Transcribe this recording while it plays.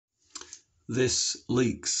this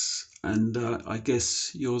leaks, and I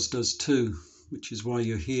guess yours does too, which is why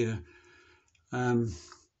you're here.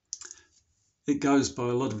 It goes by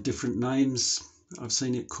a lot of different names. I've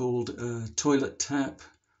seen it called toilet tap,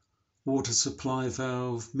 water supply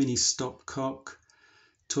valve, mini stopcock,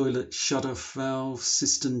 toilet shutoff valve,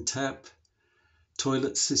 cistern tap,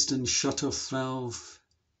 toilet cistern shutoff valve,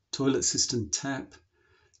 toilet cistern tap,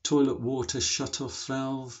 toilet water shutoff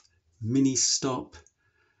valve, mini stop.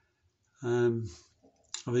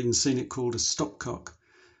 I've even seen it called a stopcock.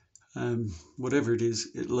 Whatever it is,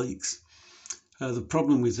 it leaks. The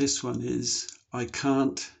problem with this one is I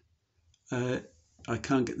can't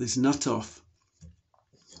get this nut off,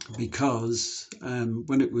 because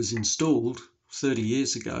when it was installed 30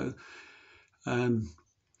 years ago,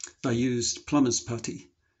 they used plumber's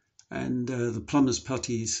putty, and the plumber's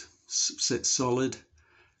putty's set solid,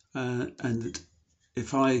 and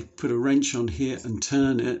if I put a wrench on here and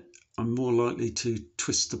turn it, I'm more likely to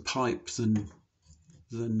twist the pipe than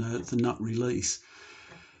the nut release.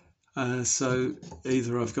 So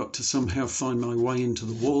either I've got to somehow find my way into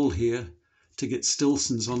the wall here to get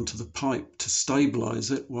Stilsons onto the pipe to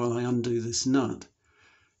stabilise it while I undo this nut,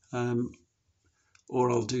 or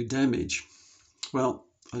I'll do damage. Well,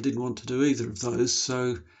 I didn't want to do either of those,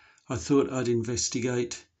 so I thought I'd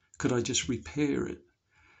investigate, could I just repair it?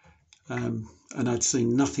 And I'd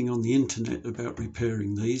seen nothing on the internet about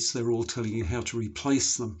repairing these. They're all telling you how to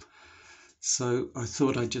replace them. So I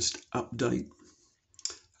thought I'd just update.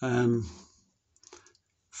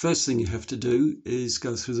 First thing you have to do is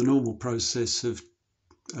go through the normal process of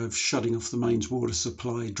shutting off the mains water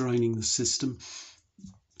supply, draining the system.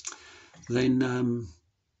 Then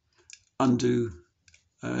undo,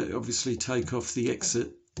 obviously take off the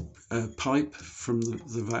exit pipe from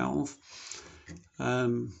the valve,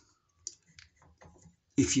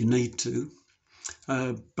 if you need to,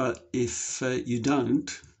 but if you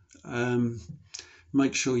don't,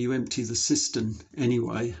 make sure you empty the cistern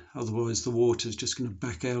anyway, otherwise the water is just going to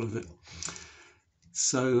back out of it.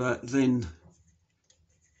 So then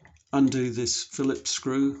undo this Phillips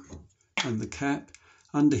screw and the cap.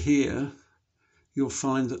 Under here you'll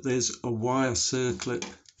find that there's a wire circlip,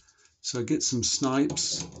 so get some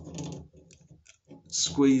snipes,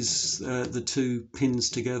 squeeze the two pins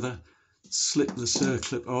together, slip the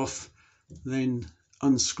circlip off, then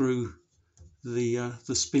unscrew the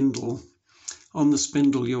spindle. On the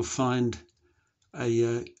spindle you'll find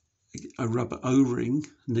a rubber O-ring,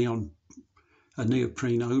 a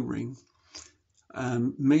neoprene O-ring.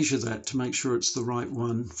 Measure that to make sure it's the right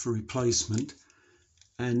one for replacement,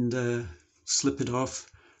 and slip it off,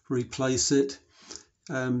 replace it.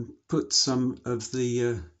 Put some of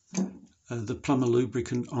the plumber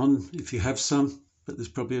lubricant on if you have some, but there's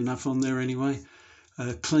probably enough on there anyway.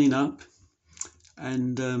 Clean up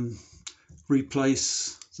and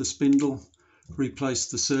replace the spindle, replace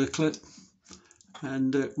the circlip,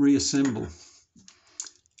 and reassemble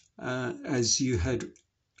as you had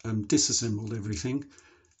disassembled everything,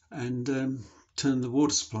 and turn the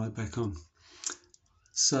water supply back on.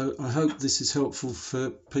 So I hope this is helpful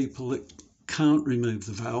for people that can't remove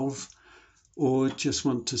the valve or just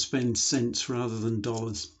want to spend cents rather than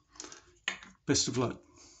dollars. Best of luck.